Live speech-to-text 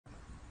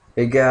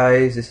Hey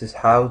guys, this is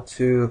how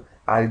to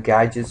add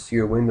gadgets to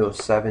your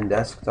Windows 7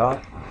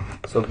 desktop.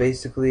 So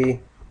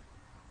basically,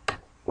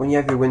 when you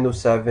have your Windows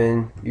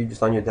 7, you're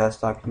just on your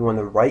desktop, you want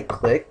to right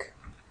click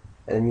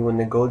and then you want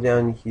to go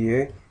down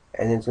here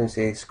and it's going to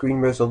say screen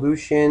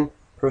resolution,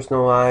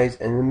 personalize,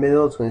 and in the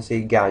middle it's going to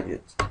say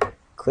gadgets.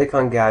 Click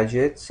on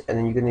gadgets and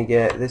then you're going to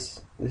get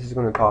this is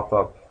going to pop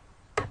up.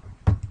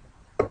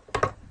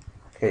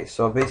 Okay,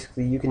 so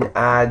basically you can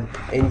add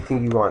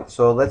anything you want.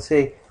 So let's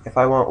say if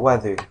I want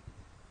weather.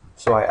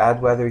 So I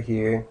add weather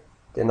here,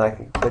 then I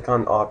can click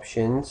on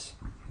options,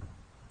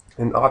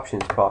 and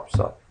options pops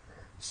up.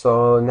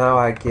 So now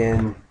I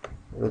can,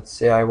 let's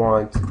say I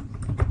want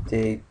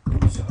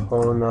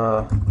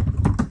Daytona,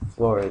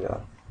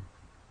 Florida.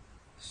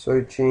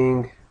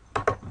 Searching,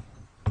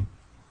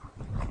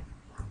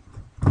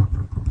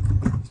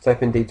 let's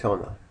type in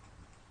Daytona.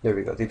 There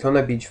we go,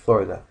 Daytona Beach,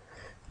 Florida.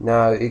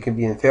 Now it can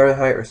be in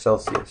Fahrenheit or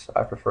Celsius.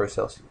 I prefer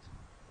Celsius.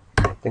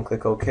 Then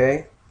click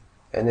OK.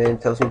 And then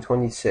it tells me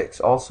 26.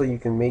 Also, you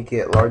can make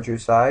it larger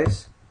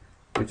size,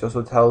 which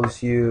also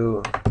tells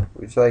you,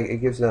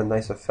 it gives it a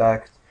nice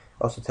effect.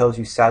 Also tells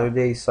you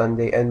Saturday,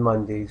 Sunday, and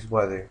Monday's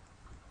weather.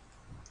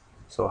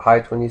 So high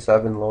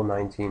 27, low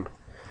 19.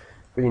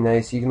 Pretty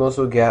nice. You can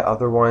also get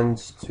other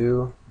ones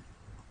too.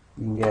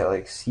 You can get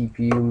like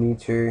CPU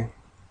meter.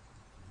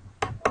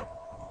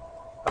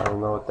 I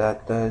don't know what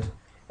that does.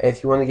 And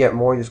if you want to get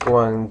more, just go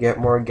on and get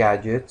more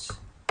gadgets.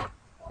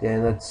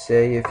 Then let's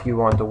say if you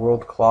want the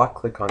world clock,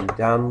 click on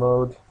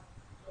download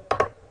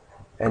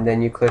and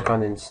then you click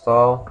on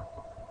install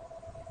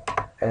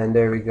and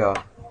there we go.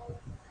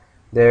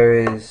 There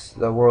is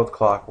the world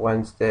clock,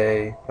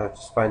 Wednesday. I have to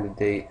just find the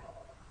date.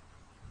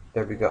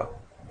 There we go.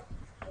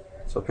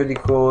 So pretty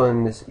cool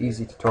in this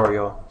easy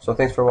tutorial. So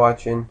thanks for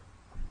watching.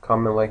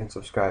 Comment, like, and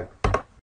subscribe.